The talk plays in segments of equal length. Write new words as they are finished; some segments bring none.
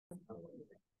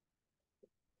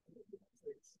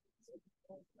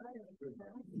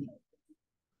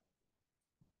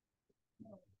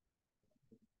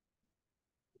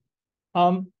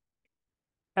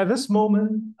At this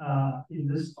moment in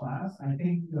this class, I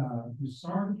think you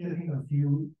start getting a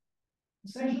few.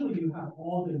 Essentially, you have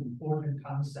all the important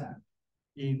concepts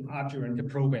in object-oriented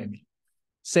programming,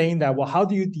 saying that, well, how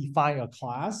do you define a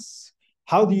class?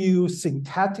 How do you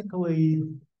syntactically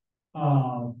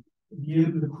be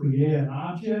able to create an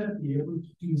object, be able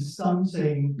to do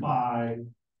something by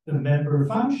the member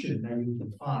function that you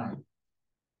define?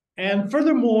 And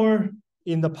furthermore,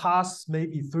 in the past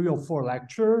maybe 3 or 4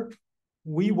 lectures,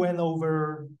 we went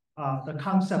over the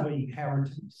concept of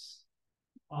inheritance.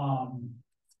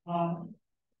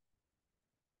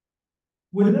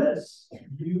 With this,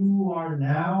 you are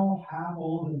now have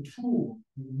all the tools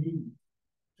you need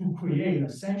to create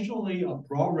essentially a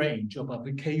broad range of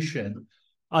application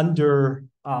under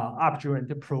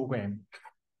object-oriented programming.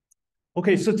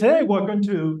 Okay, so today we're going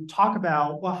to talk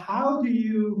about, well, how do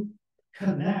you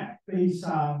connect based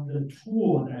on the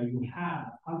tool that you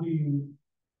have? How do you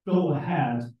go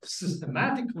ahead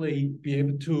systematically be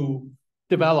able to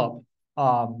develop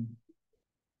a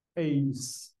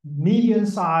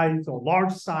medium-sized or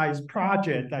large-sized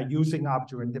project that using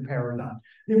object-oriented paradigm?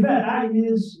 In fact, that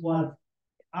is what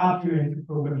object-oriented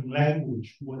programming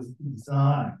language was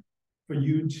designed for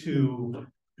you to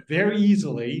very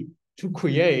easily to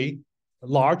create a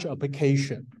large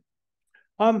application.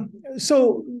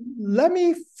 So let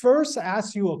me first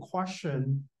ask you a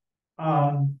question.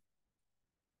 So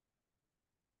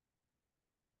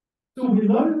we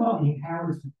learned about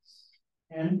inheritance.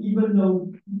 And even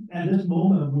though at this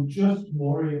moment, we just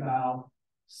worry about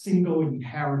single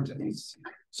inheritance.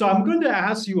 So I'm going to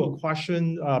ask you a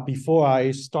question before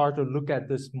I start to look at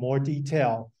this more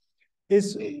detail.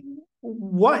 Is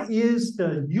what is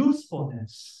the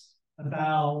usefulness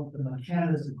about the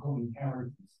mechanism of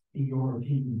inheritance in your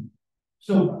opinion?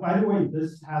 So by the way,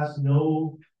 this has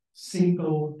no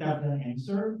single definite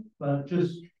answer, but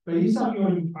just based on your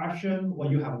impression, what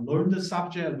you have learned the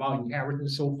subject about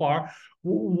inheritance so far,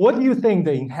 what do you think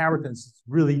the inheritance is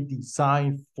really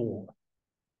designed for?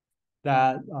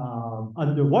 That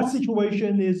under what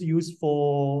situation is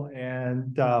useful,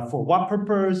 and for what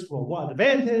purpose, for what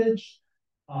advantage?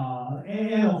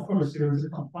 And of course, there is a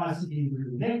complexity with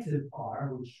the negative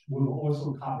part, which we'll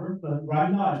also cover. But right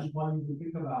now, I just want you to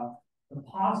think about the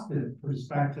positive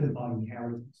perspective on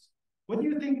inheritance. What do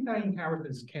you think that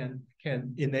inheritance can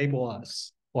enable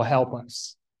us or help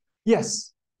us?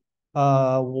 Yes.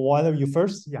 One of you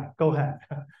first? Yeah, go ahead.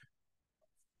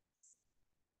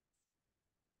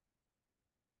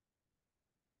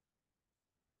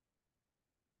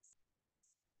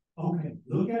 Okay,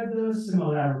 look at the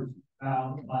similarity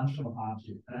about a bunch of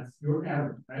objects. That's your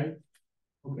error, right?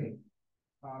 Okay.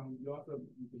 You also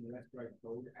can less write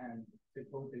code, and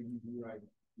suppose that you do write,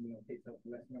 takes up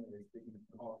less memory, so you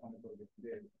can call on the code that's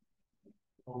there.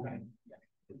 Okay.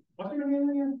 Yeah. What's your name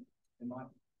again? Iman.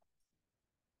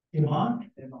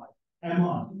 Iman? Iman.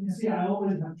 Iman. You see, I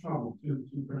always have trouble to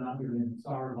pronounce your name.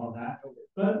 Sorry about that.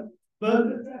 Okay. But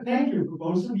thank you for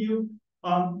both of you.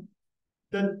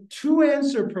 The two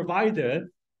answers provided,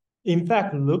 in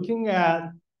fact, looking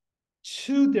at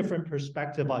 2 different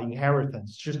perspectives on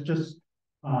inheritance.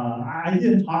 I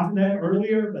didn't talk to that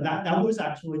earlier, but that was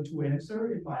actually 2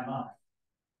 answers in my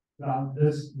mind.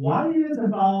 This one is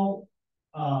about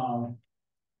how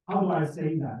do I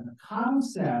say that? The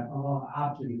concept of an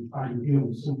object we try to deal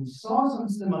with. So we saw some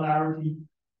similarity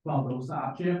about those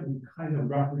objects. We kind of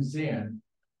represent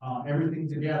everything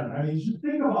together. I mean, you should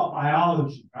think about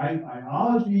biology, right?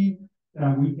 Biology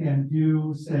that we can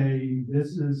do, say,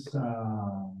 this is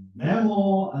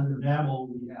mammal. Under mammal,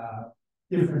 we have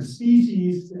different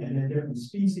species, and in different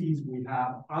species, we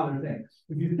have other things.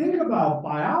 If you think about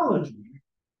biology,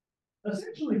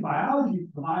 essentially biology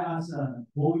provides us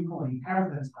what we call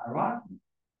inheritance hierarchy,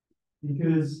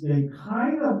 because they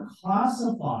kind of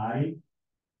classify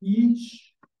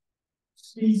each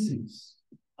species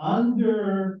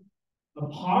under a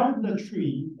part of the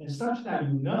tree and such that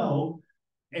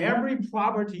every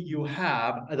property you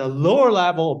have at a lower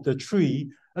level of the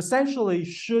tree essentially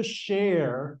should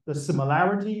share the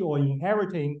similarity or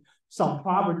inheriting some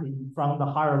property from the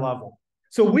higher level.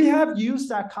 So we have used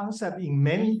that concept in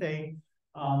many things,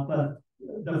 but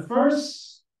the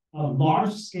first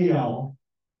large-scale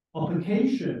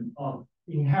application of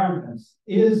inheritance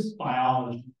is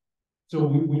biology. So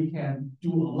we can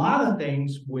do a lot of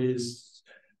things with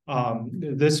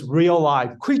this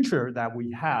real-life creature that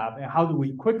we have, and how do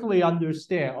we quickly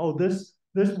understand, oh, this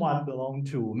one belongs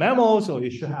to mammals, so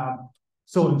it should have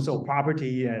so-and-so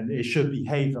property, and it should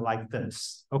behave like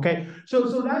this. Okay, so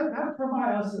that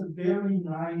provides us a very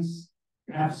nice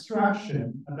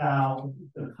abstraction about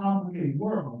the complicated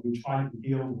world we try to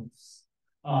deal with.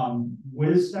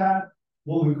 With that,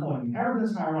 what we call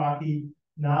inheritance hierarchy,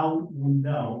 now we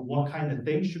know what kind of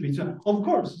things should be done. Of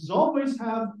course, there's always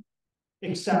have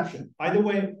exception. By the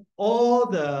way, all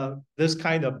this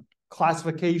kind of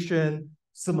classification,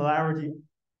 similarity,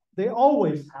 they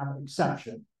always have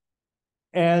exception.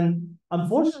 And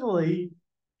unfortunately,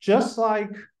 just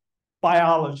like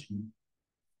biology,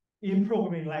 in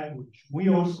programming language, we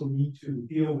also need to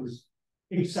deal with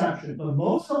exception. But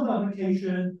most of the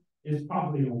application is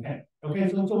probably okay. Okay,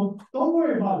 so don't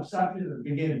worry about exception at the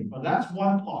beginning, but that's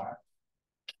one part.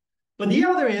 But the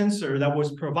other answer that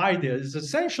was provided is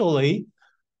essentially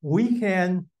we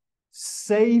can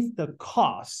save the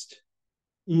cost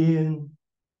in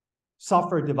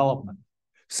software development.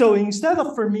 So instead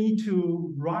of for me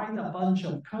to write a bunch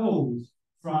of codes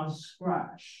from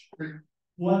scratch,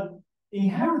 what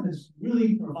inheritance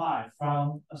really provides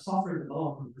from a software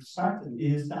development perspective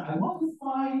is that I want to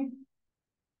find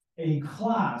a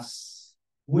class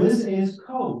with its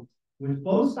code, with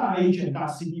both .h and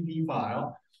 .cpp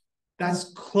file,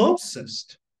 that's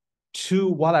closest to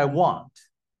what I want.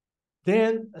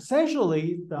 Then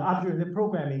essentially the object-oriented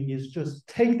programming is just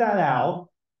take that out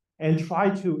and try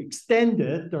to extend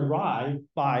it, derive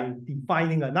by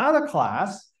defining another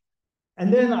class.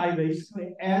 And then I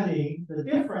basically adding the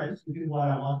difference between what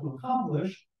I want to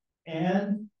accomplish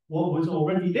and what was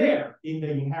already there in the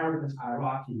inheritance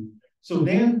hierarchy. So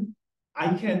then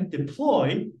I can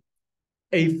deploy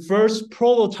a first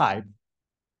prototype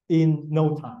in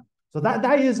no time. So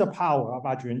that is a power of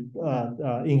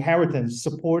inheritance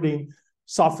supporting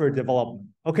software development.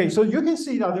 Okay, so you can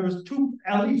see that there's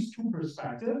at least two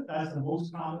perspectives. That's the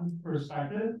most common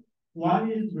perspective.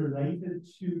 One is related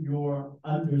to your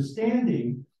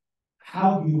understanding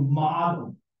how you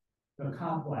model the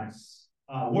complex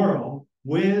world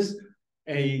with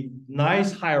a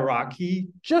nice hierarchy,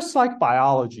 just like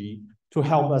biology, to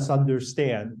help us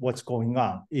understand what's going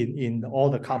on in all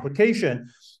the complication.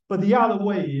 But the other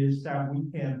way is that we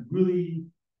can really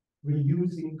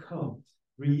reusing code,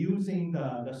 reusing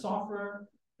the software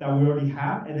that we already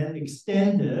have, and then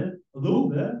extend it a little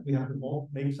bit. We have to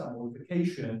make some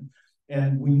modification,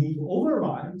 and we need to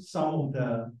override some of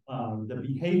the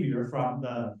behavior from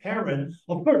the parent.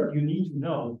 Of course, you need to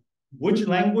know which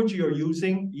language you're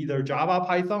using, either Java,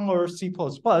 Python, or C++.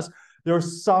 There are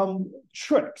some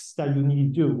tricks that you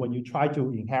need to do when you try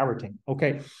to inheriting,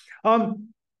 okay?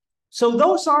 So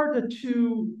those are the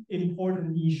two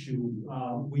important issues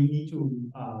we need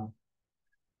to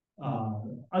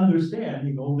understand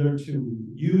in order to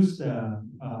use the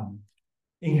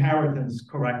inheritance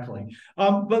correctly.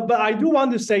 But I do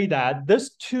want to say that these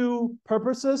two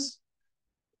purposes,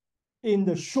 in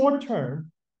the short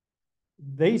term,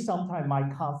 they sometimes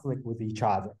might conflict with each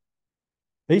other.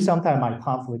 So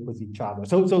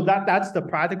that's the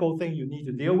practical thing you need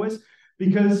to deal with.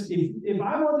 Because if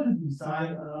I want to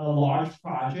design a large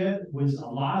project with a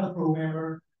lot of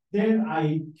programmers, then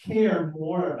I care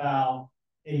more about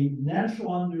a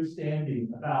natural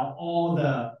understanding about all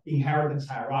the inheritance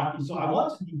hierarchy. So I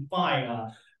want to define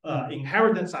an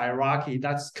inheritance hierarchy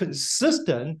that's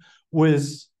consistent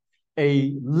with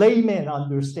a layman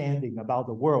understanding about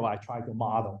the world I try to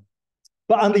model.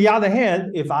 But on the other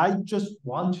hand, if I just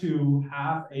want to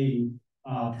have a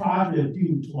project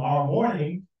due tomorrow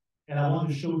morning, and I want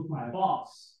to show it to my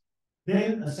boss,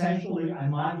 then essentially I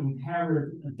might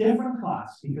inherit a different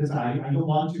class because I don't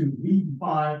want to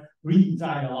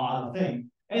redesign a lot of things.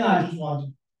 And I just want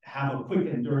to have a quick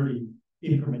and dirty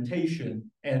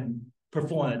implementation and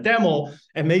perform a demo.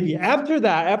 And maybe after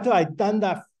that, after I've done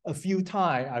that a few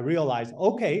times, I realize,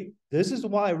 okay, this is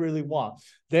what I really want.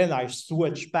 Then I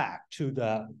switch back to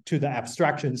the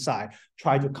abstraction side,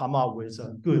 try to come up with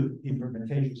a good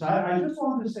implementation. So I just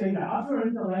want to say that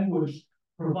object-oriented language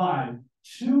provide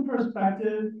two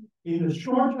perspectives. In the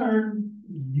short term,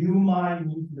 you might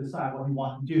need to decide what you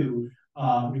want to do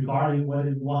regarding whether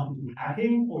you want to do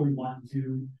hacking or you want to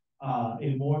do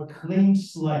a more clean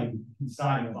slate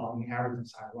design about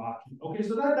inheritance hierarchy. Okay,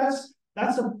 so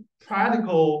that's a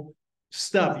practical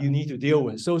stuff you need to deal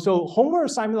with. So homework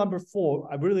assignment number 4,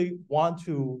 I really want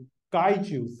to guide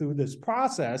you through this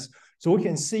process so we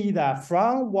can see that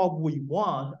from what we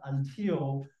want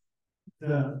until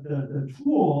the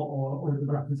tool or the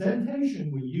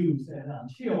representation we use and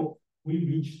until we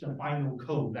reach the final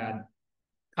code that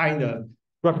kind of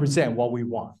represent what we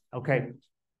want, okay?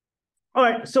 All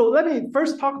right, so let me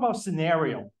first talk about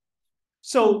scenario.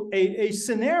 So a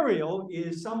scenario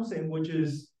is something which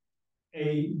is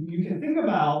you can think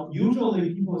about,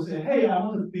 usually people say, hey, I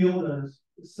want to build a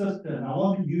system. I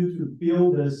want you to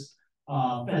build this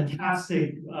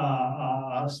fantastic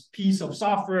piece of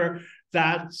software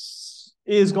that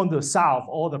is going to solve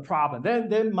all the problem.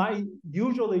 Then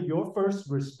usually your first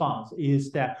response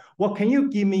is that, well, can you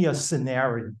give me a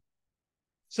scenario?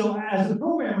 So as a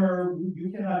programmer, you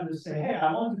cannot just say, hey,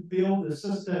 I want to build a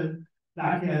system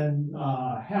that can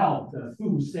help the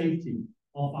food safety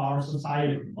of our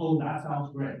society. Oh, that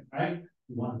sounds great, right?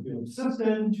 You want to build a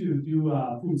system to do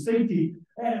food safety.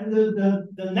 And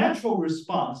the natural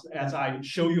response, as I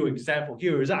show you an example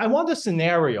here, is I want a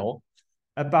scenario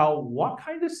about what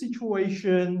kind of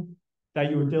situation that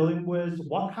you're dealing with,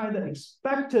 what kind of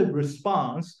expected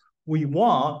response we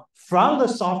want from the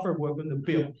software we're going to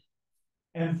build.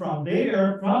 And from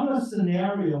there, from the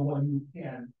scenario, what you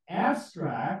can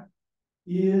abstract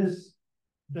is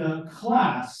the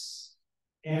class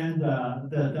and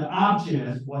the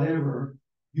object, whatever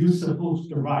you're supposed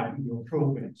to write in your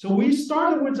program. So we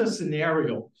started with a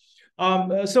scenario.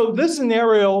 So this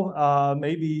scenario,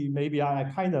 maybe I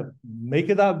kind of make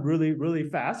it up really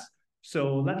fast.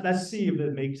 So let's see if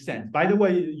it makes sense. By the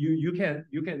way, you can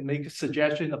make a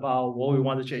suggestion about what we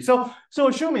want to change. So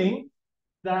assuming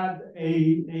that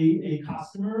a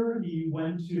customer, he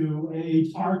went to a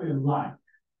Target-like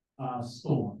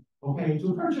store, okay,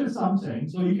 to purchase something.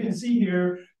 So you can see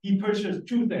here, he purchased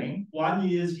two things. One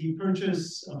is he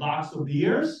purchased a box of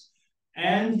beers,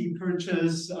 and he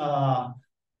purchased a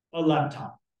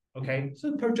laptop. Okay,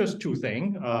 so purchased two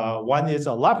things. One is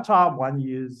a laptop, one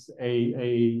is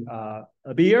a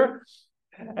beer,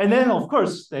 and then of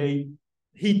course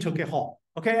he took it home.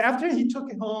 Okay, after he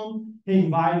took it home, he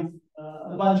invited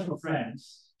a bunch of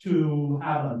friends to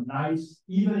have a nice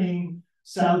evening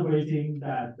celebrating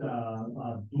that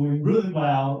doing really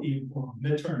well in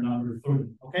midterm number 3.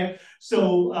 Okay,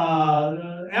 so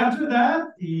after that,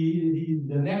 the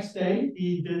next day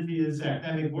he did his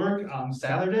academic work on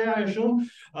Saturday, I assume,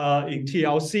 in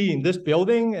TLC in this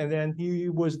building, and then he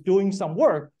was doing some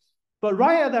work. But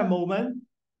right at that moment,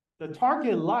 the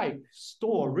Target-like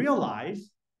store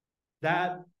realized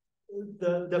that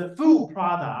the food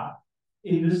product,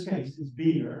 in this case is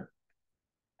beer,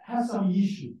 has some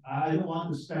issue. I don't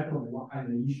want to speculate what kind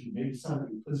of issue. Maybe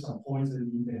somebody put some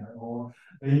poison in there, or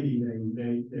maybe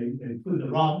they put the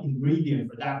wrong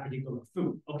ingredient for that particular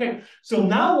food. Okay, so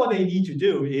now what they need to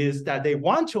do is that they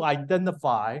want to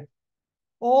identify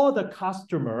all the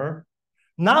customer,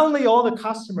 not only all the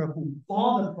customer who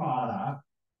bought the product,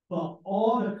 but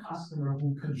all the customer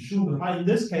who consume the product. In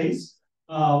this case,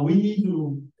 we need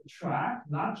to track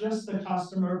not just the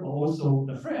customer, but also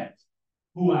the friends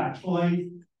who actually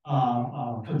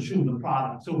consume the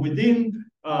product. So within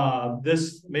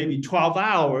this maybe 12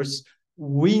 hours,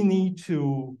 we need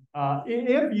to,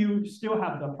 if you still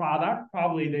have the product,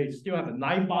 probably they still have a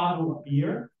 9 bottle of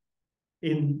beer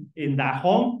in that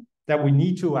home that we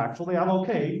need to actually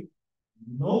allocate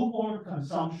no more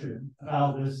consumption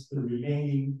about the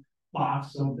remaining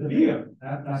box of the beer.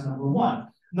 That's number one.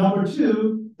 Number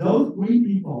two, those 3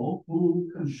 people who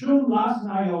consumed last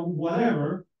night or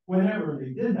whatever, whenever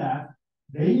they did that,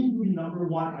 they need to be number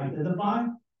one, identified,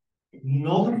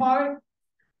 notified,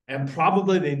 and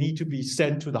probably they need to be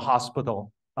sent to the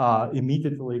hospital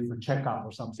immediately for checkup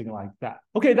or something like that.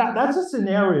 Okay, that's a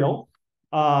scenario.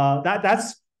 I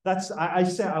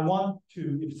said I want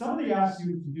to, if somebody asks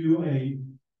you to do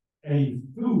a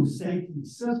food safety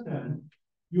system,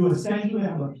 you essentially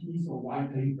have a piece of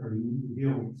white paper you need to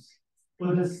deal with.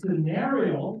 But the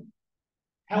scenario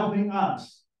helping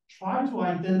us try to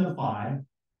identify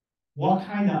what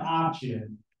kind of object,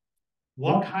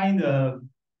 what kind of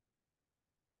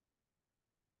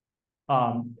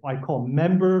I call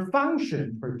member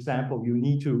function, for example, you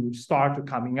need to start to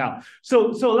coming out. So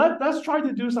let's try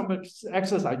to do some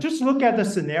exercise. Just look at the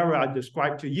scenario I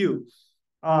described to you.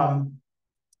 What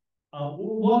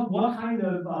kind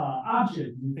of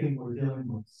object do you think we're dealing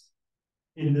with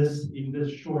in this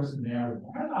short scenario?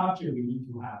 What kind of object we need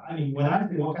to have? I mean, when I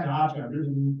say what kind of object, I really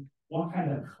mean what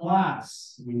kind of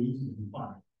class we need to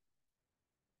define.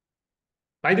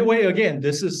 By the way, again,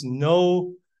 this is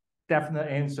no definite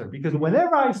answer, because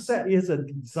whenever I say is a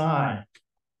design,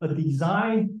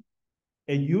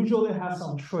 it usually has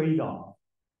some trade-off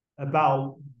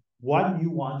about what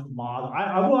you want to model.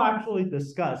 I will actually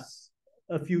discuss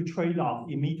a few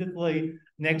trade-offs immediately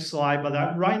next slide, but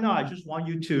right now I just want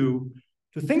you to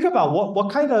think about what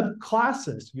kind of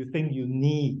classes you think you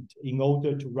need in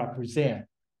order to represent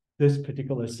this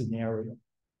particular scenario.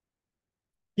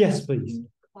 Yes, please.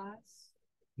 Class.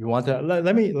 You want to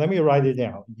let me write it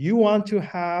down. You want to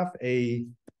have a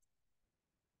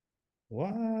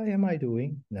What am I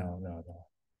doing? No.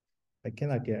 I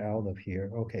cannot get out of here.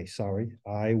 Okay, sorry.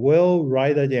 I will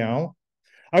write it down.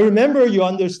 I remember you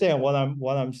understand what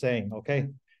I'm saying, okay?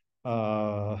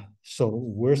 So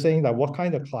we're saying that what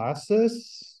kind of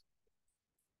classes?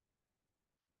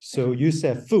 So you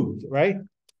said food, right?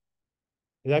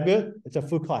 Is that good? It's a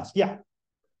food class. Yeah.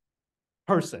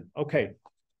 Person. Okay.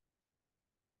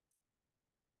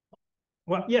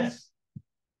 Well, yes.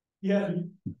 Yeah.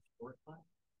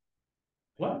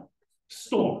 What?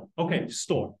 Store. Okay,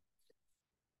 store.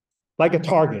 Like a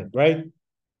Target, right?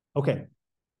 Okay.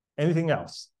 Anything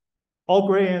else? All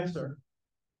great answer.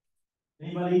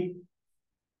 Anybody?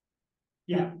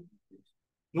 Yeah.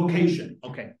 Location.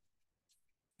 Okay.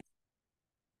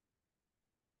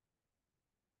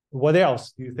 What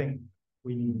else do you think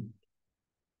we need?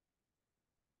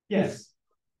 Yes.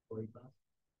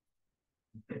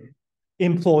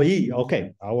 Employee.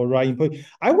 Okay. I will write employee.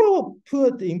 I will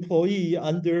put employee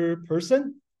under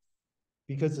person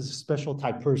because it's a special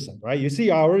type person, right? You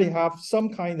see, I already have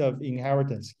some kind of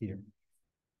inheritance here.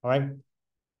 All right.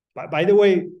 By the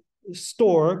way,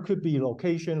 store could be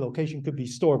location, location could be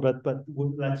store, but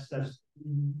let's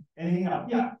anything else?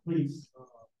 Yeah, please.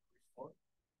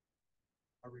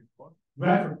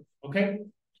 Record. Okay.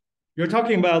 You're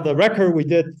talking about the record we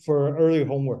did for early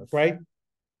homework, right?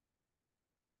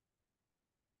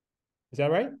 Is that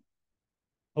right?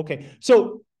 Okay.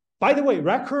 So, by the way,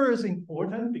 record is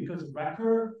important because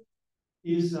record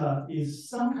is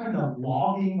some kind of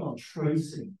logging or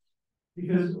tracing.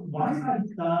 Because once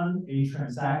I've done a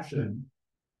transaction,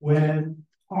 when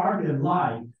Target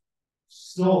Life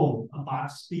sold a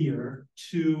box beer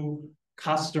to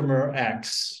customer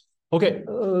X. Okay,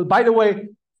 by the way,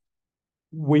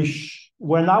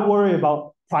 we're not worried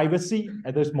about privacy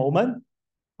at this moment.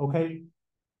 Okay.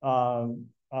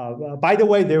 By the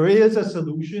way, there is a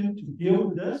solution to deal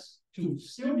with this to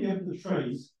still be able to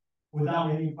trace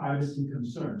without any privacy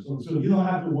concerns. So you don't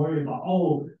have to worry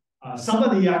about,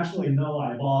 somebody actually know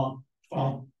I bought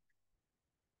 12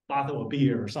 bottle of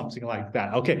beer or something like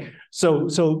that. Okay,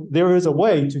 so there is a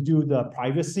way to do the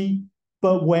privacy,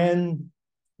 but when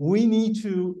we need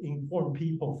to inform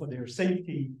people for their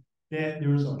safety, then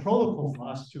there's a protocol for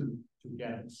us to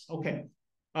get this. Okay,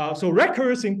 so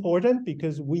record is important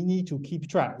because we need to keep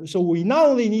track. So we not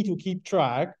only need to keep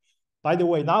track, by the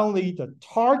way, not only the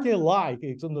Target Life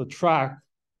is on the track,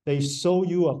 they sold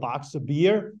you a box of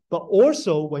beer, but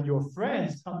also when your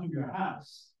friends come to your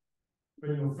house, they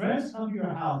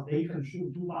can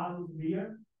shoot 2 bottles of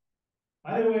beer.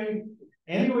 By the way,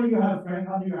 anyway, you have a friend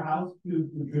come to your house to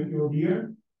drink your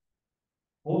beer,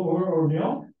 or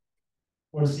milk,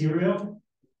 or cereal,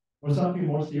 or something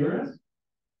more serious?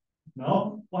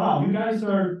 No? Wow, you guys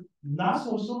are not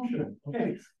so social.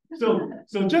 Okay, so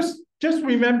just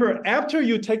remember, after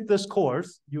you take this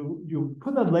course, you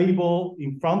put a label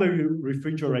in front of your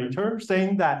refrigerator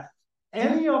saying that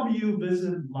any of you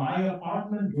visit my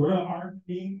apartment, your apartment,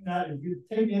 being that if you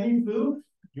take any food,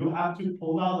 you have to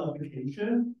pull out the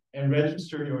application and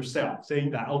register yourself,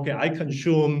 saying that, okay, I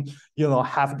consume,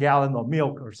 half a gallon of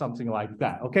milk or something like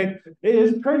that. Okay, it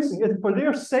is crazy. It's for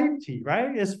their safety,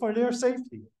 right? It's for their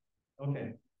safety.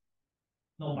 Okay.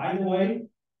 No, by the way,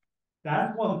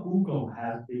 that's what Google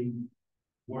has been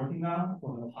working on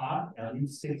for the past at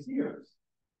least 6 years.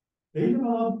 They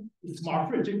developed smart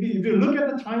fridge. If you look at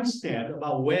the timestamp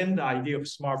about when the idea of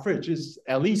smart fridge is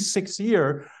at least 6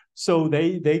 years, so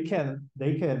they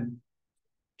can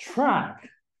track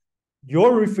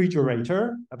your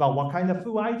refrigerator about what kind of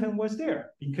food item was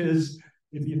there. Because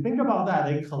if you think about that,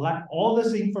 they collect all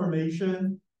this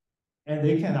information and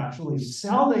they can actually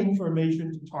sell the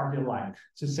information to Target Life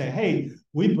to say, hey,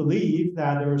 we believe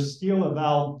that there's still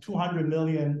about 200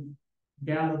 million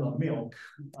gallons of milk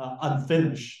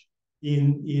unfinished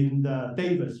in the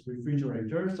Davis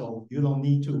refrigerator, so you don't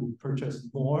need to purchase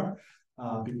more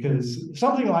because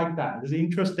something like that is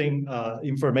interesting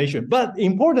information. But the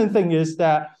important thing is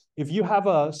that if you have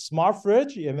a smart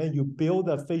fridge and then you build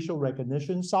a facial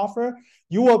recognition software,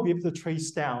 you will be able to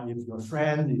trace down if your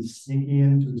friend is sneaking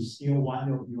in to steal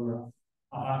one of your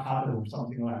avocado or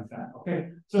something like that. Okay,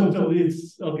 so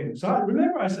it's okay. So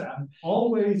remember, I said I'm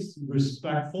always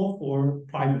respectful for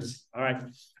privacy. All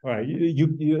right.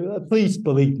 You please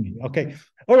believe me. Okay.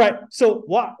 All right. So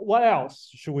what else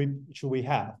should we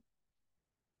have?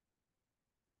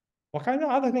 What kind of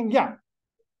other thing? Yeah.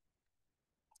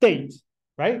 Date,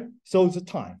 right? So it's a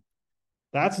time.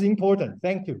 That's important.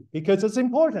 Thank you. Because it's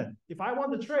important. If I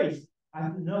want to trace, I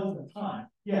have to know the time.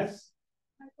 Yes.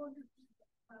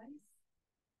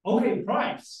 Okay,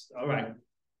 price. All right.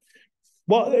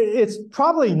 Well, it's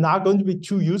probably not going to be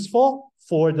too useful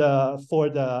for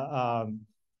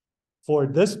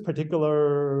this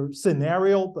particular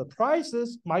scenario, the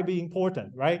prices might be important,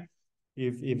 right?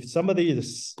 If somebody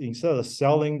is, instead of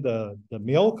selling the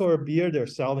milk or beer, they're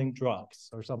selling drugs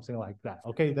or something like that.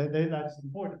 Okay, then that's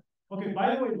important. Okay,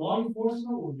 by the way, law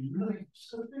enforcement will be really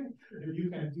interesting if you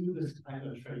can do this kind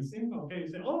of tracing. Okay,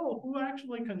 say, oh, who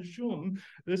actually consumed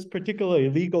this particular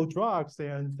illegal drugs,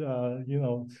 and you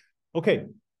know, okay,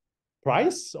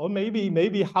 price, or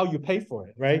maybe how you pay for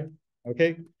it, right?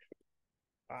 Okay,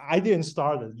 I didn't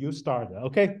start it, you started.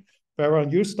 Okay, Farron,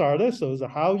 you started, so it's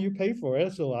how you pay for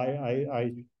it. So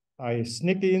I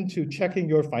sneak into checking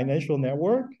your financial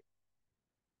network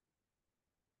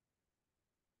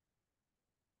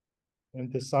and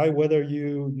decide whether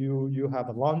you have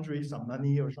a laundry, some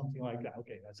money or something like that.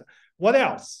 Okay, that's it. What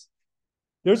else?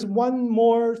 There's one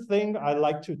more thing I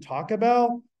like to talk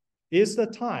about is the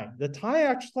time. The time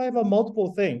actually have a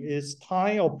multiple thing, is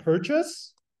time of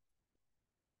purchase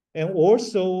and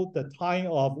also the time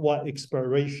of what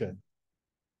expiration.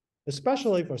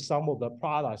 Especially for some of the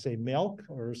products, say milk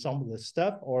or some of the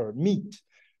stuff or meat,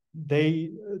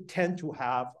 they tend to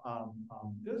have,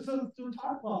 so to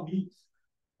talk about meat,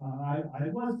 I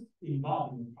was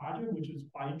involved in a project which is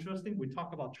quite interesting. We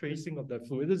talk about tracing of the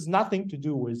food. It has nothing to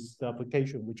do with the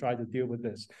application. We try to deal with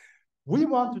this. We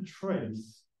want to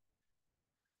trace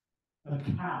a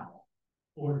cow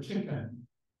or a chicken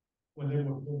when they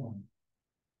were born.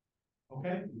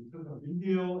 Okay, we took a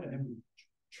video and then we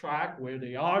track where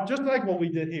they are, just like what we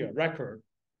did here, record.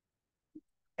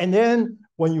 And then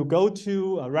when you go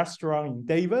to a restaurant in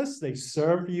Davis, they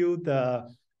serve you the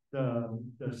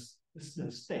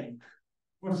steak,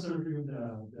 or serve you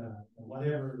the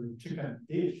whatever chicken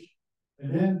dish.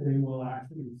 And then they will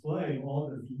actually play all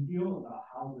the video about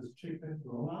how this chicken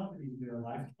grew up in their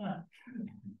lifetime.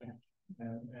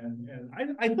 And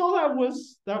I thought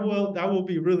that will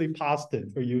be really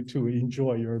positive for you to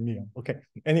enjoy your meal. Okay.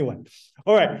 Anyway,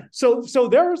 all right. So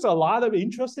there's a lot of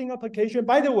interesting application.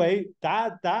 By the way,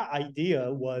 that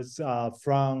idea was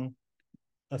from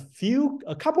a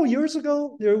couple years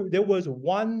ago. There was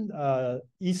one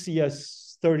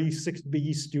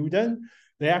ecs36b student.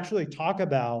 They actually talk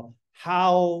about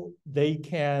how they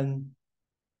can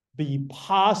be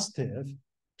positive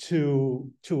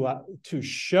to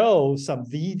show some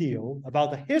video about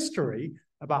the history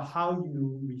about how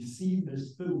you receive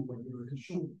this food when you're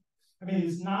consuming. I mean,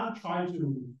 it's not trying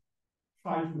to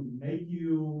make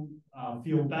you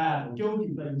feel bad or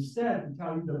guilty, but instead to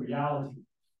tell you the reality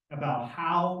about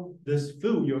how this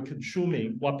food you're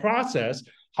consuming, what process,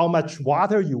 how much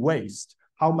water you waste,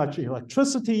 how much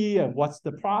electricity, and what's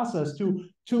the process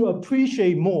to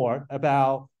appreciate more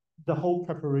about the whole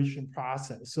preparation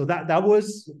process. So that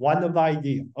was one of the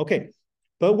ideas. Okay,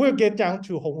 but we'll get down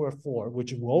to homework 4,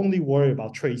 which will only worry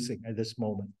about tracing at this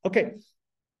moment. Okay.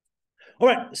 All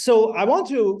right, so I want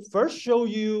to first show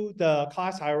you the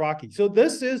class hierarchy. So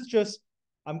this is just,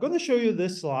 I'm going to show you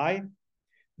this slide.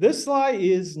 This slide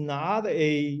is not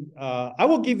a, I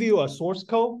will give you a source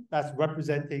code that's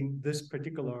representing this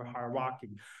particular hierarchy.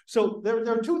 So there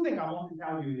are two things I want to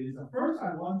tell you is, first,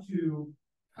 I want to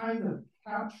kind of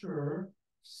capture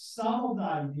some of the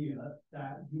idea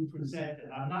that you presented.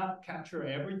 I'm not capture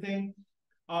everything.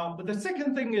 But the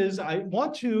second thing is I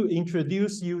want to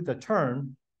introduce you the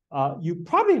term. You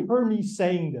probably heard me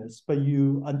saying this, but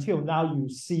until now you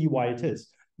see why it is.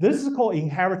 This is called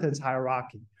inheritance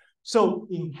hierarchy. So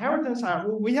inheritance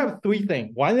hierarchy, we have 3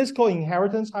 things. One is called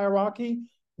inheritance hierarchy.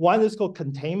 One is called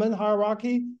containment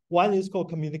hierarchy. One is called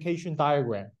communication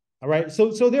diagram. All right.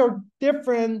 So there are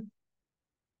different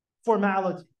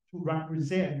formality to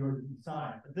represent your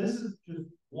design. But this is just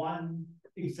one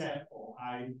example.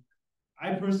 I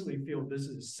personally feel this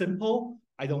is simple.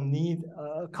 I don't need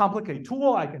a complicated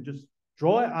tool. I can just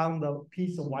draw it on the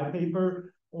piece of white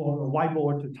paper or a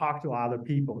whiteboard to talk to other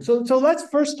people. So let's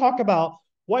first talk about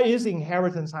what is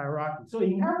inheritance hierarchy. So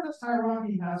inheritance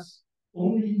hierarchy has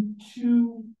only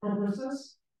 2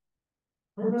 purposes.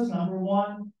 Purpose number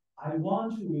 1, I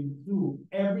want to include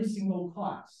every single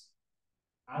class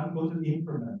I'm going to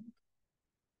implement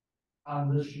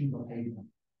on this sheet of paper.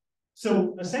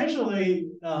 So essentially,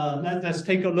 let's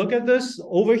take a look at this.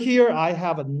 Over here, I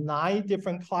have 9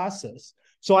 different classes.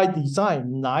 So I designed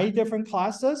 9 different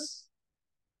classes,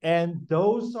 and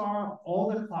those are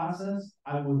all the classes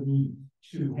I would need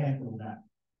to handle that.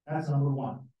 That's number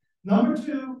 1. Number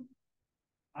 2,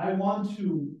 I want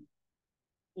to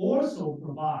also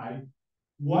provide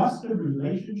what's the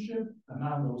relationship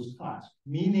among those classes,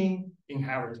 meaning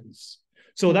inheritance.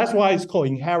 So that's why it's called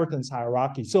inheritance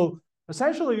hierarchy. So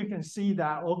essentially, you can see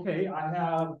that, okay, I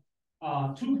have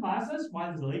two classes.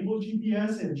 One is label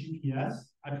GPS and GPS.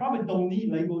 I probably don't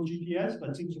need label GPS,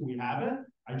 but since we have it,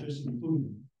 I just include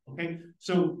it. Okay,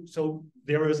 so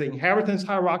there is an inheritance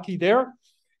hierarchy there,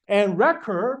 and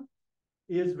record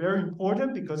is very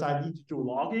important because I need to do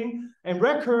logging. And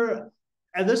record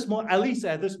at least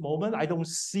at this moment, I don't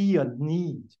see a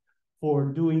need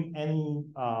for doing any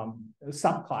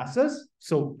subclasses.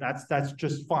 So that's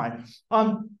just fine.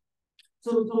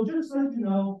 So just so you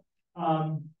know,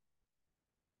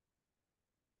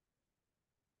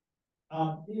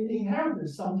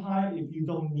 inheritance, sometimes if you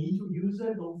don't need to use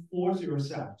it, don't force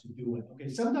yourself to do it. Okay,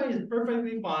 sometimes it's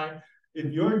perfectly fine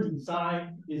if your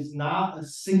design is not a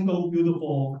single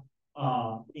beautiful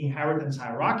inheritance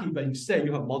hierarchy, but instead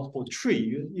you have multiple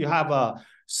trees. You have a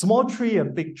small tree, a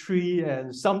big tree,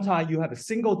 and sometimes you have a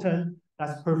singleton.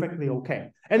 That's perfectly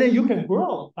okay. And then you can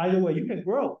grow. By the way, you can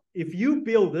grow. If you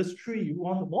build this tree, you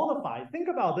want to modify. Think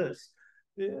about this.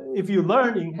 If you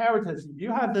learn inheritance, if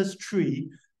you have this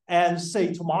tree, and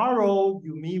say tomorrow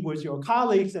you meet with your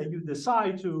colleagues and you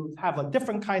decide to have a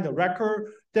different kind of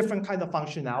record, different kind of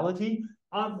functionality,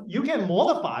 you can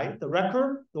modify the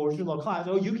record, the original class,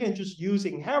 or you can just use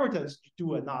inheritance to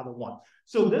do another one.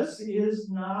 So this is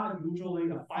not usually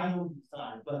a final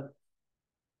design, but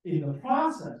in the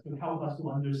process to help us to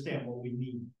understand what we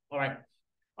need. All right.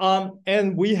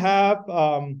 And we have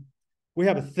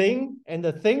a thing, and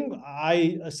the thing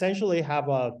I essentially have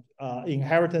a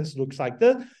inheritance looks like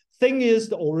this. Thing is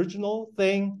the original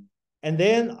thing, and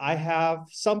then I have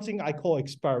something I call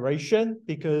expiration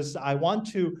because I want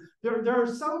to. There are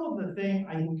some of the things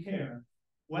I don't care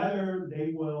whether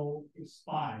they will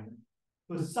expire,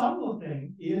 but some of the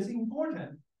thing is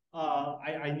important.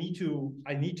 I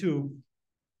need to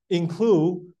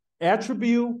include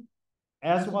attribute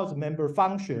as well as member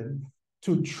function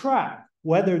to track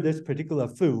whether this particular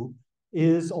foo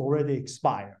is already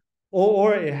expired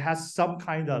or it has some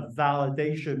kind of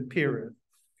validation period.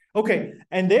 Okay,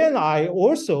 and then I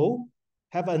also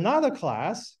have another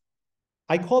class,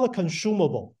 I call it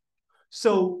consumable.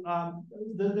 So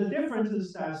the difference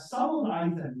is that some of the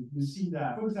items, you see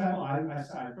that, for example, I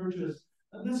purchased,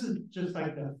 this is just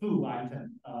like the food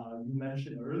item you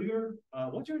mentioned earlier.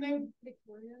 What's your name?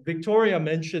 Victoria. Victoria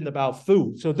mentioned about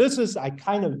food. So this is, I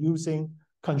kind of using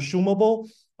consumable.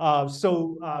 There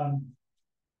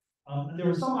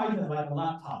are some items like a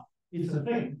laptop. It's a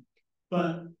thing,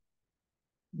 but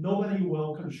nobody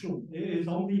will consume. It's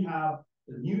only have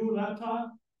the new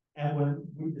laptop, and when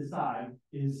we decide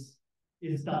is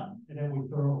done, and then we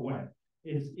throw away.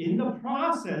 It's in the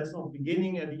process of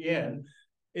beginning at the end.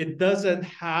 It doesn't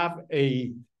have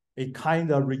a kind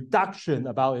of reduction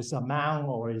about its amount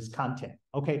or its content.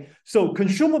 Okay, so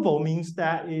consumable means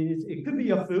that it could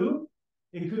be a food,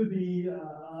 it could be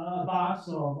a box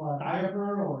of a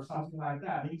diaper or something like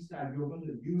that. It means that you're going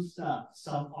to use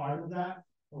some part of that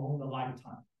for the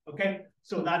lifetime. Okay,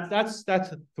 so that's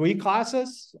three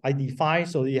classes I define.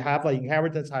 So you have an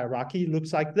inheritance hierarchy,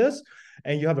 looks like this,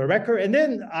 and you have a record, and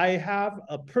then I have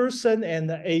a person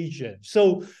and an agent.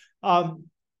 So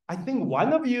I think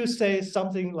one of you says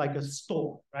something like a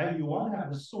store, right? You want to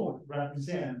have a store to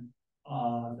represent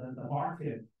the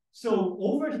market. So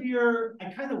over here,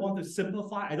 I kind of want to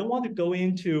simplify. I don't want to go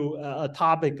into a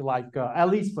topic like, at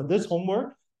least for this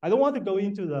homework, I don't want to go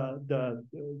into the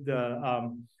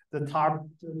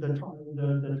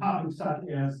topics such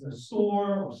as the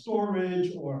store or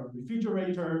storage or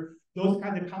refrigerator, those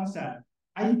kind of concepts.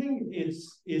 I think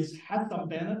it's has some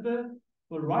benefit,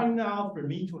 but right now for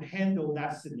me to handle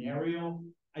that scenario,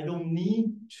 I don't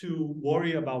need to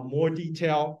worry about more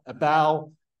detail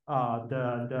about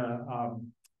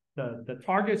the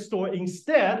target store.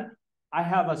 Instead, I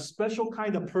have a special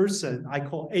kind of person I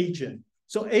call agent.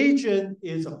 So agent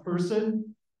is a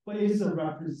person, but is a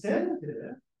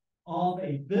representative of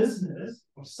a business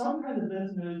or some kind of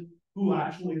business who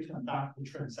actually conduct the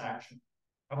transaction.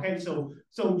 Okay, so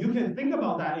you can think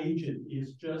about that agent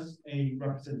is just a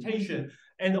representation.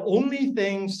 And the only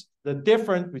things, the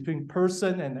difference between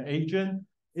person and the agent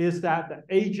is that the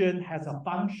agent has a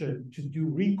function to do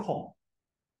recall.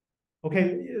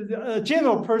 Okay, a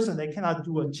general person, they cannot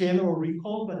do a general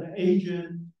recall, but the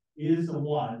agent is the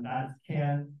one that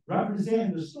can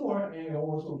represent the store and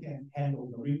also can handle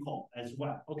the recall as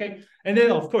well. Okay, and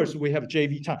then of course we have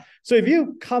JV time. So if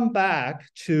you come back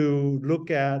to look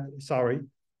at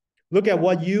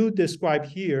what you described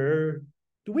here,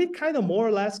 do we kind of more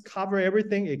or less cover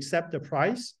everything except the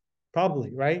price?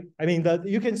 Probably, right? I mean,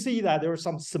 you can see that there is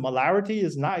some similarity,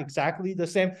 is not exactly the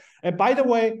same. And by the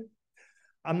way,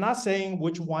 I'm not saying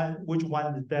which one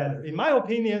is better. In my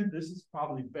opinion, this is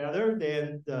probably better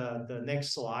than the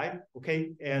next slide.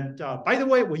 Okay. And by the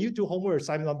way, when you do homework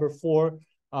assignment number 4,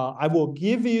 I will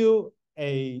give you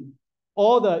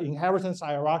all the inheritance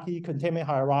hierarchy, containment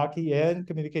hierarchy, and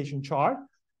communication chart.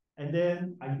 And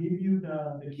then I give you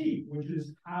the key, which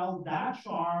is how that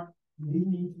chart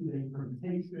leading to the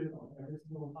implementation of every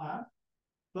single class.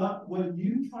 But when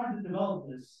you try to develop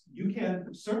this, you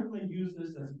can certainly use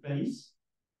this as a base,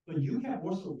 but you can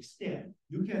also extend.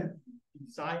 You can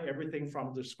design everything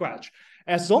from the scratch.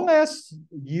 As long as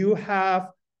you have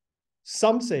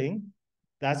something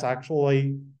that's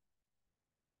actually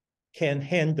can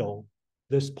handle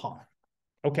this part.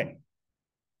 Okay.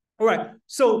 All right.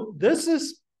 So this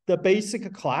is the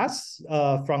basic class.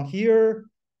 From here,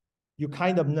 you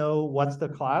kind of know what's the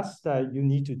class that you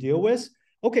need to deal with.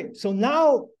 Okay, so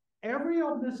now every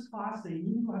of this class, they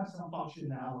need to have some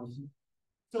functionality.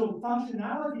 So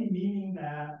functionality meaning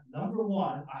that, number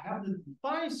one, I have to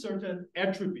define certain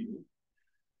attribute,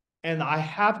 and I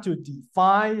have to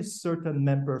define certain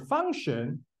member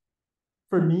function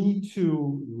for me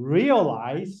to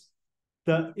realize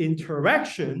the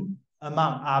interaction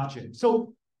among objects.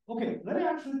 So, okay, let me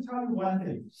actually tell you one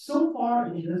thing. So far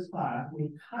in this class, we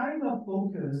kind of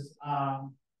focus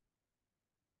on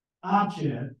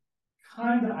object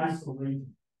kind of isolated.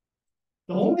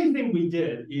 The only thing we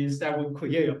did is that we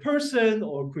create a person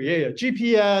or create a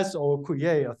GPS or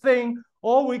create a thing,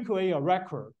 or we create a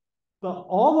record. But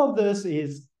all of this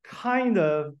is kind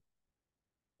of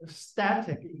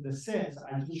static in the sense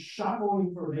I just shuffle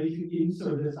information,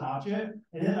 insert this object,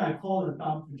 and then I call it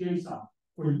dump to JSON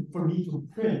for me to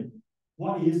print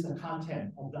what is the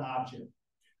content of the object.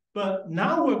 But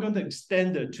now we're going to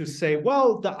extend it to say,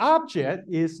 well, the object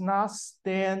is not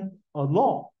stand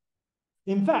alone.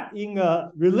 In fact, in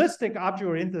a realistic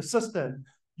object-oriented system,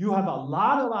 you have a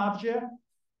lot of objects,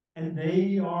 and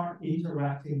they are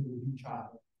interacting with each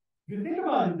other. If you think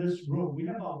about it, in this room, we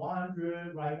have about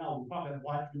 100, right now, we probably have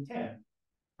 1 to 10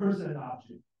 person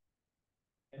object.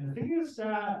 And the thing is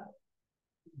that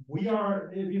we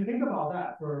are, if you think about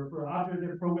that, for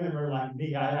object programmer like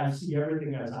me, I see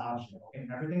everything as object, okay?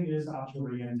 Everything is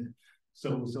object-oriented.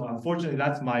 So unfortunately,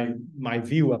 that's my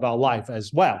view about life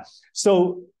as well.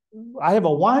 So I have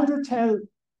a 110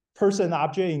 person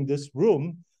object in this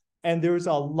room, and there's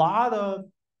a lot of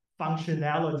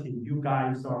functionality. You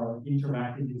guys are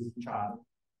interacting with each other.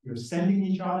 You're sending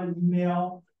each other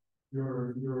email.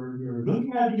 You're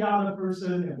looking at the other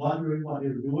person and wondering what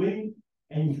they're doing,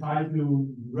 and you try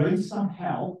to raise some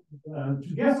help,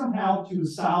 to get some help to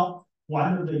solve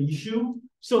one of the issue.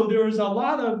 So there's a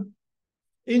lot of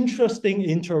interesting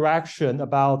interaction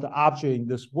about the object in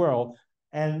this world.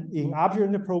 And in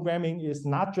object-oriented programming, it's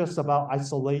not just about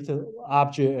isolated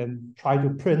object and try to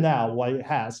print out what it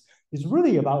has. It's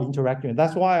really about interacting.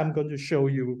 That's why I'm going to show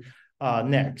you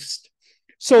next.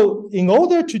 So in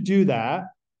order to do that,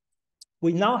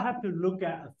 we now have to look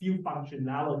at a few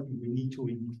functionality we need to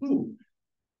include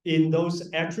in those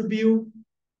attributes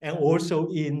and also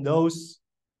in those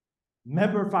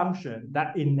member function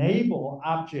that enable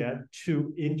object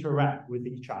to interact with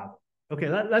each other. Okay,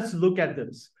 let's look at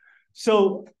this.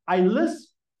 So I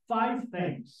list 5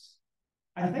 things.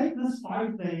 I think these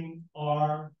 5 things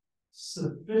are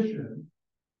sufficient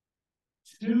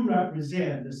to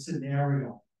represent the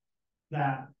scenario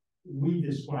that we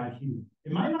describe here.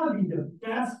 It might not be the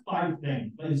best 5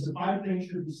 things, but it's the 5 things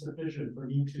should be sufficient for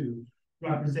me to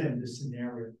represent the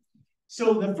scenario.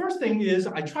 So the first thing is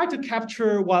I try to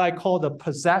capture what I call the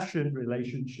possession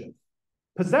relationship.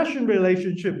 Possession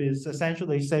relationship is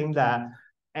essentially saying that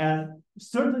at a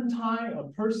certain time, a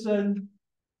person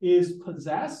is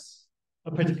possessed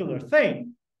a particular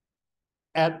thing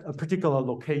at a particular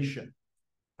location.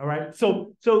 All right.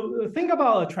 So think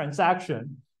about a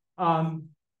transaction.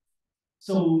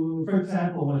 So for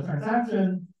example, a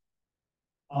transaction,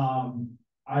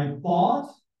 I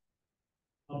bought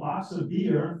a box of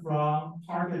beer from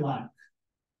Target Life.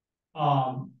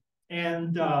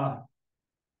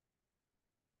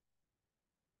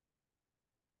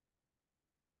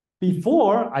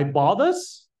 Before I bought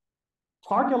this,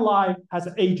 Target Life has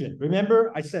an agent.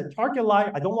 Remember, I said Target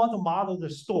Life, I don't want to model the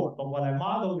store, but what I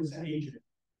model is an agent.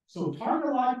 So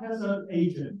Target Life has an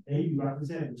agent. They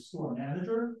represent the store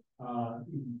manager,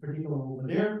 in particular over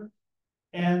there.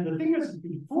 And the thing is,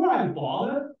 before I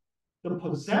bought it, the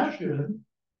possession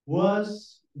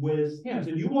was with him.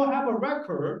 So you will have a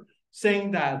record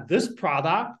saying that this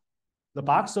product, the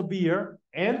box of beer,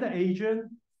 and the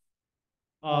agent,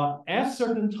 at a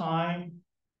certain time,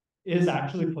 is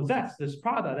actually possessed this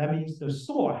product. That means the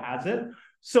store has it.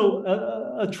 So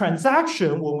a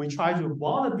transaction, when we try to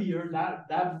buy a beer,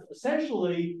 that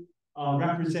essentially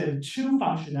represents two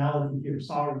functionality here.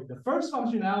 Sorry, the first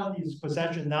functionality is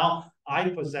possession. Now I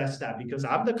possess that because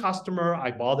I'm the customer,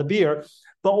 I bought the beer,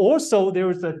 but also there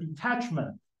is a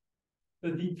detachment.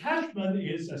 The detachment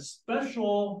is a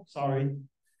special,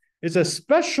 it's a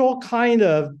special kind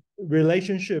of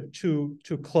relationship to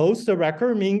close the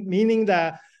record, meaning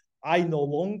that I no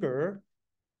longer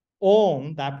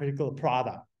own that particular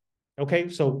product. Okay,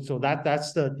 so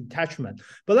that's the detachment.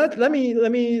 But let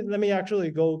me actually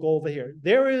go over here.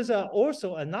 There is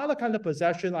also another kind of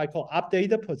possession I call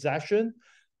updated possession.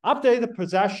 Updated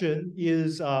possession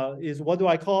is what do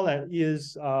I call it?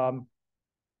 Is for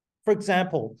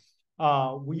example,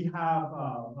 we have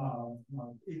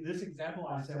in this example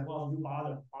I said, well, you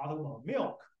bought a bottle of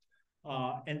milk.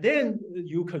 And then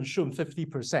you consume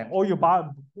 50%, or you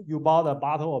bought a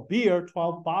bottle of beer,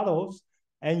 12 bottles,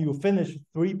 and you finish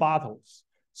 3 bottles.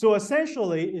 So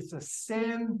essentially, it's the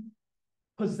same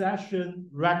possession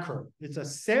record. It's a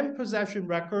same possession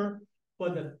record,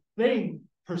 but the thing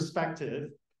perspective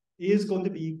is going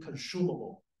to be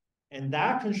consumable. And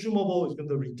that consumable is going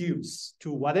to reduce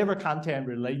to whatever content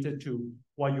related to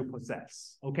what you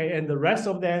possess. Okay, and the rest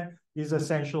of them is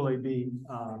essentially being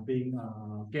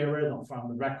get rid of from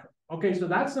the record. Okay, so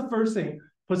that's the first thing,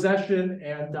 possession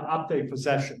and the update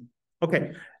possession.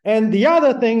 Okay, and the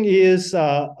other thing is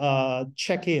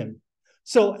check-in.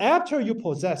 So after you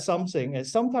possess something, and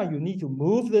sometimes you need to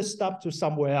move this stuff to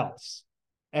somewhere else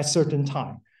at a certain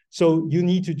time. So you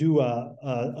need to do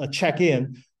a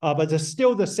check-in, but it's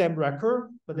still the same record,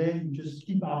 but then you just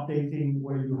keep updating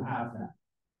where you have that.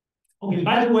 Okay,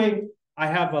 by the way, I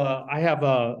have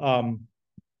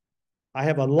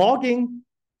a logging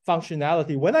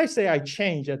functionality. When I say I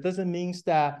change, it doesn't mean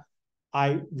that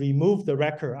I remove the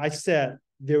record. I said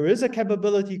there is a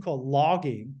capability called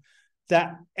logging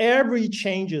that every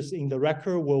changes in the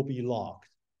record will be logged.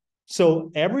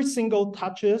 So every single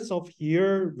touches of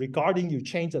here regarding you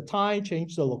change the time,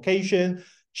 change the location,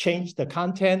 change the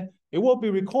content, it will be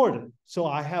recorded. So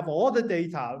I have all the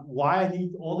data. Why I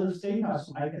need all this data?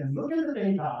 So I can look at the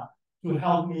data to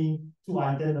help me to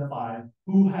identify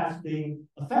who has been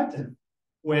affected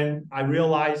when I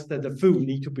realize that the food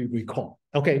needs to be recalled.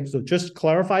 Okay, so just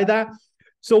clarify that.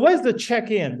 So what is the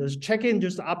check-in? Does check-in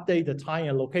just update the time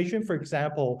and location? For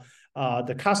example,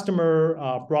 the customer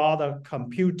brought a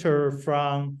computer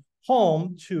from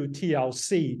home to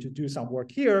TLC to do some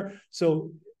work here.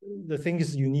 So the thing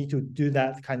is you need to do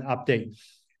that kind of update.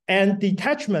 And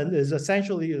detachment is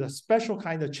essentially a special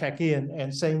kind of check-in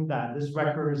and saying that this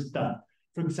record is done.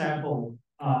 For example,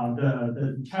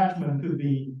 the detachment could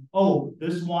be, oh,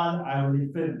 this one I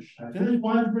already finished. I finished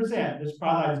 100%, this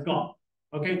product is gone.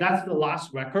 Okay, that's the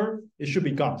last record, it should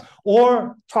be gone.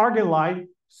 Or Target Light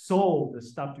sold the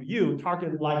stuff to you,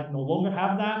 Target Light no longer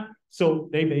have that, so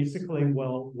they basically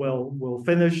will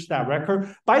finish that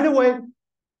record. By the way,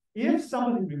 if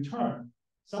somebody returned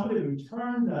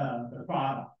the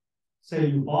product, say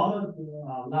you bought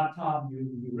a laptop,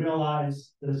 you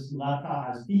realize this laptop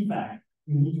has defect,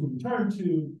 you need to return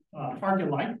to Target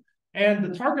Light, and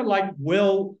the Target Light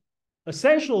will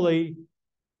essentially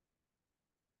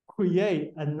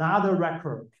create another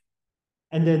record,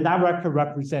 and then that record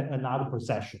represents another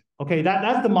possession. Okay,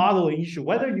 that's the modeling issue.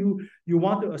 Whether you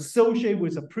want to associate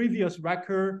with a previous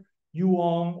record you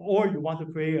own, or you want to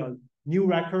create a new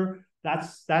record,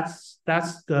 that's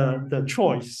the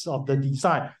choice of the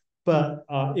design. But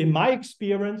in my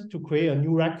experience, to create a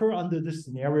new record under this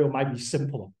scenario might be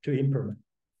simpler to implement.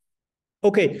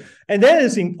 Okay, and then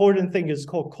this important thing is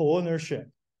called co-ownership.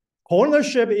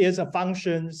 Co-ownership is a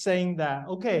function saying that,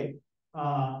 okay,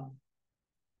 I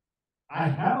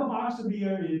have a box of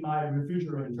beer in my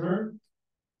refrigerator.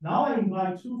 Now I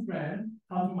invite 2 friends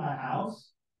come to my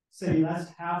house, say, let's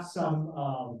have some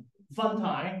fun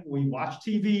time. We watch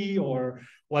TV or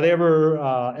whatever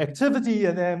activity,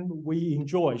 and then we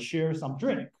enjoy, share some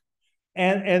drink.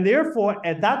 And therefore,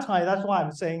 at that time, that's why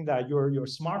I'm saying that your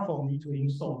smartphone needs to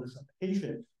install this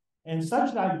application. And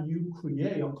such that you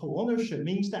create a co-ownership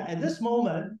means that at this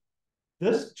moment,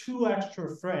 this 2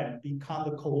 extra friends become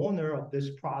the co-owner of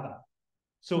this product.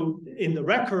 So in the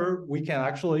record, we can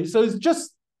actually, so it's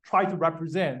just try to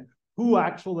represent who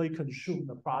actually consumed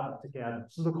the product together.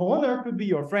 So the co-owner could be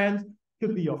your friend,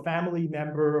 could be your family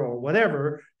member or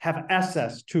whatever, have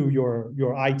access to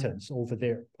your items over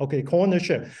there. Okay,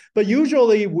 co-ownership. But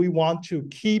usually we want to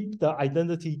keep the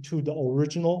identity to the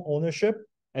original ownership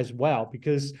as well,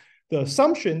 because the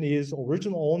assumption is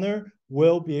original owner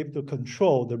will be able to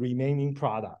control the remaining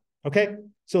product. Okay,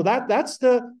 so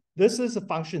this is a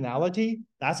functionality.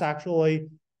 That's actually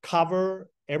cover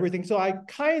everything. So I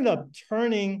kind of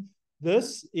turning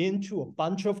this into a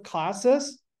bunch of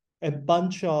classes and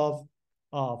bunch of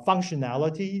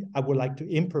functionality I would like to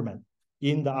implement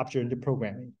in the object-oriented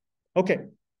programming. Okay.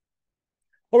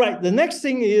 All right, the next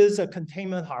thing is a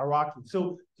containment hierarchy.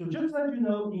 So just let you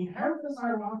know, inheritance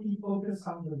hierarchy focus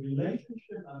on the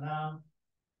relationship among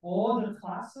all the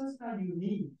classes that you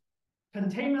need.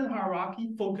 Containment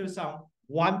hierarchy focus on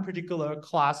one particular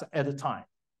class at a time.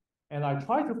 And I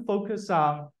try to focus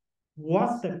on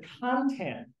what's the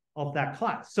content of that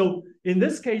class. So in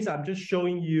this case, I'm just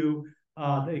showing you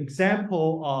the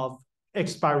example of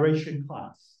expiration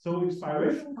class. So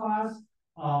expiration class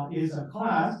is a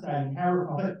class that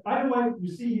inherits. But by the way, you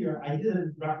see here, I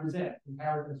didn't represent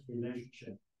inheritance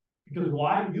relationship. Because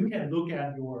why? You can look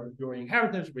at your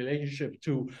inheritance relationship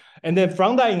too. And then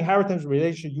from that inheritance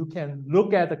relationship, you can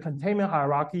look at the containment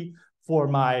hierarchy for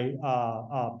my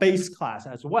base class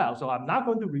as well. So I'm not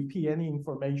going to repeat any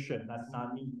information that's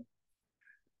not needed.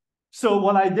 So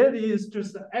what I did is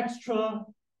just the extra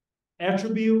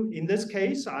attribute. In this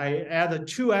case, I added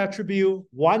two attributes.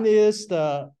 One is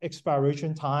the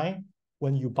expiration time.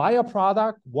 When you buy a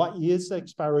product, what is the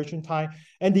expiration time?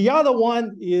 And the other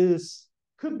one is,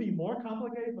 could be more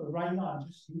complicated, but right now I'm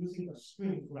just using a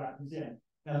string to represent,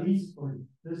 at least for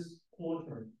this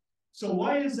quarter. So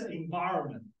what is the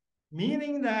environment?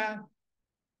 Meaning that,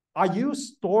 are you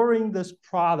storing this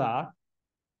product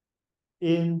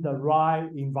in the right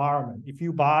environment? If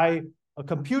you buy a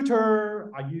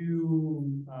computer, are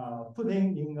you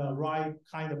putting in the right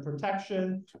kind of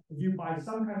protection? If you buy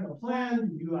some kind of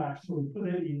plant, you actually put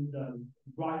it in the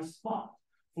right spot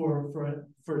for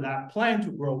that plant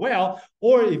to grow well.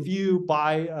 Or if you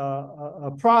buy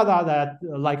a product that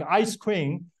like ice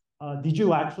cream, did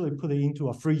you actually put it into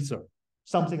a freezer?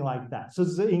 Something like that. So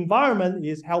the environment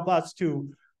is help us to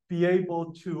be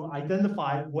able to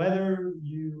identify whether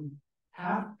you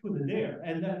have to put it there.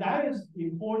 And that is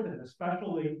important,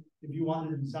 especially if you want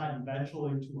to design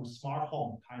eventually to a smart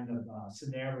home kind of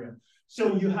scenario.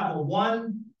 So you have a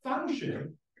one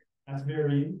function that's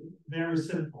very, very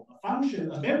simple. A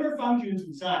member function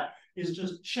design is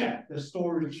just check the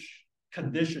storage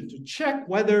condition to check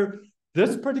whether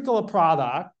this particular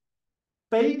product,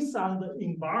 based on the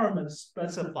environment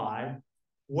specified,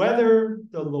 whether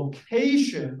the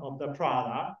location of the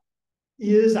product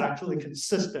is actually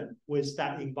consistent with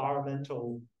that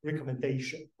environmental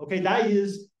recommendation. Okay, that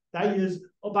is,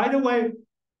 oh, by the way,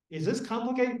 is this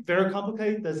complicated? Very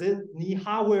complicated. Does it need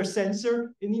hardware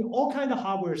sensor? It needs all kinds of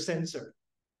hardware sensor.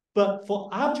 But for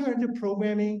object-oriented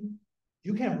programming,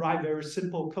 you can write very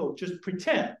simple code. Just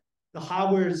pretend the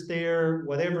hardware is there,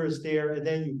 whatever is there, and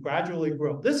then you gradually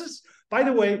grow. This is, by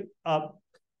the way,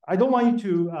 I don't want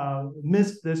you to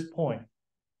miss this point.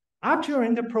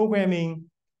 Object-oriented programming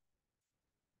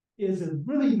is a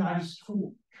really nice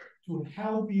tool to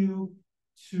help you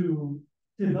to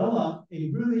develop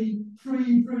a really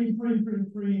free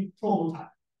prototype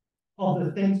of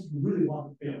the things you really want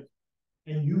to build.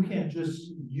 And you can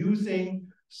just using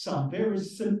some very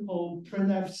simple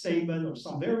printf statement or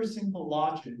some very simple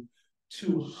logic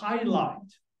to highlight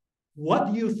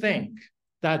what do you think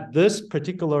that this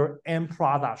particular end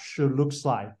product should look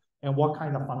like and what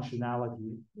kind of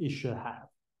functionality it should have.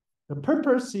 The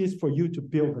purpose is for you to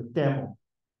build a demo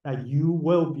that you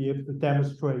will be able to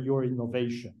demonstrate your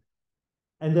innovation.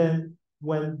 And then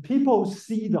when people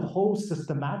see the whole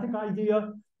systematic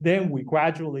idea, then we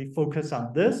gradually focus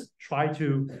on this, try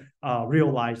to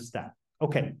realize that.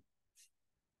 Okay.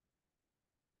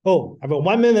 Oh, about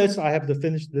 1 minute, I have to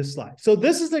finish this slide. So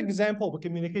this is the example of a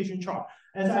communication chart.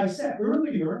 As I said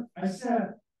earlier, I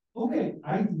said, okay,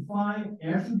 I define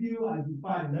attribute, I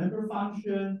define member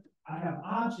function, I have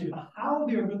object, but how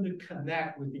they're going to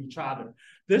connect with each other.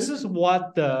 This is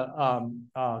what the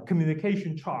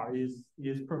communication chart is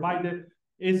provided.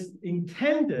 It's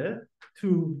intended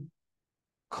to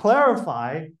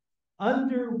clarify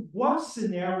under what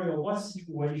scenario, what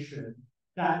situation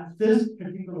that this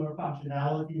particular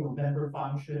functionality or member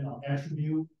function or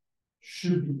attribute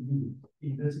should be used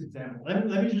in this example.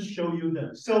 Let me just show you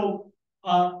this. So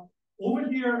over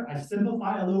here, I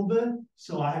simplify a little bit.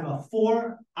 So I have a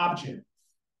 4 object.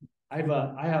 I have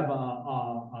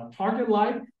a target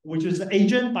light, which is an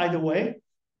agent, by the way.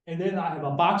 And then I have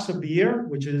a box of beer,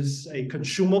 which is a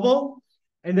consumable.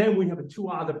 And then we have a 2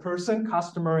 other person,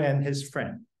 customer and his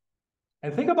friend.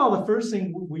 And think about the first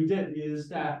thing we did is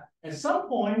that at some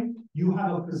point, you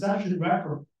have a possession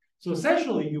record. So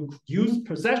essentially, you use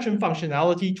possession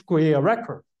functionality to create a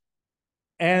record.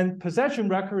 And possession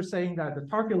record saying that the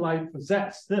target light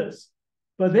possesses this.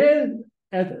 But then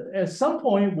at some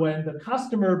point when the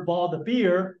customer bought the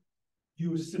beer,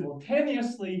 you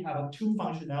simultaneously have two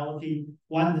functionality.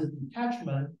 One is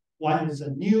detachment, one is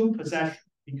a new possession,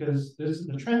 because this is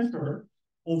the transfer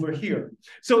over here.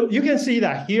 So you can see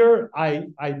that here, I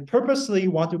purposely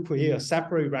want to create a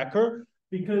separate record,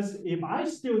 because if I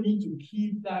still need to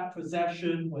keep that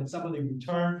possession when somebody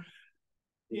returns,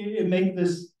 it makes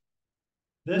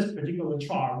this particular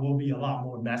chart will be a lot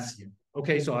more messier.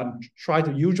 Okay, so I try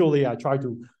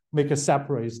to make it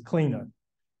separate, it's cleaner.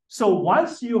 So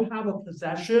once you have a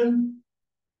possession,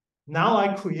 now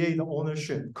I create the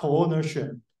ownership,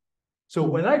 co-ownership. So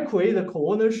when I create a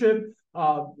co-ownership,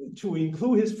 to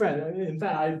include his friend, in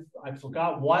fact, I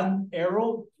forgot one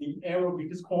arrow, the arrow,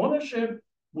 because co-ownership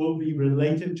will be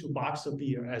related to box of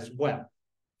beer as well.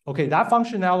 Okay, that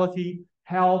functionality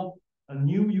help a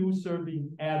new user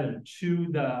being added to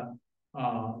the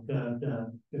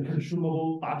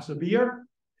consumable box of beer.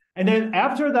 And then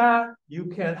after that, you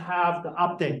can have the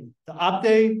update. The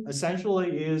update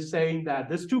essentially is saying that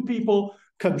these two people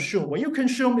consume. When you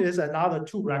consume is another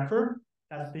two record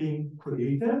that's being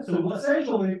created. So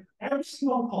essentially, every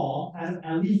single call has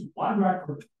at least one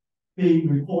record being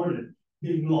recorded,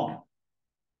 being logged.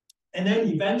 And then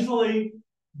eventually,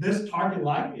 this target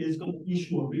line is going to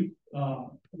issue a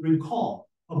recall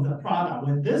of the product.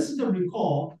 When this is the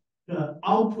recall, the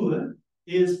output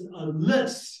is a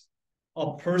list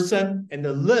of person, and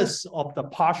the list of the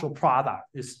partial product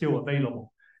is still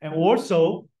available. And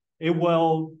also, it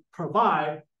will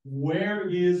provide where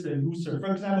is the user.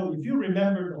 For example, if you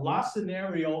remember the last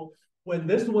scenario, when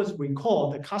this was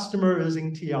recalled, the customer is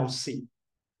in TLC.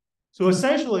 So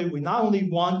essentially, we not only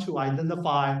want to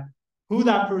identify who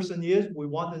that person is, we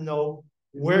want to know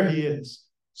where he is,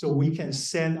 so we can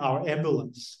send our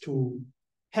ambulance to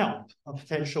help a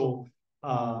potential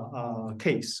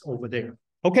case over there.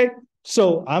 Okay,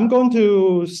 so I'm going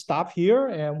to stop here,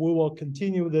 and we will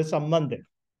continue this on Monday.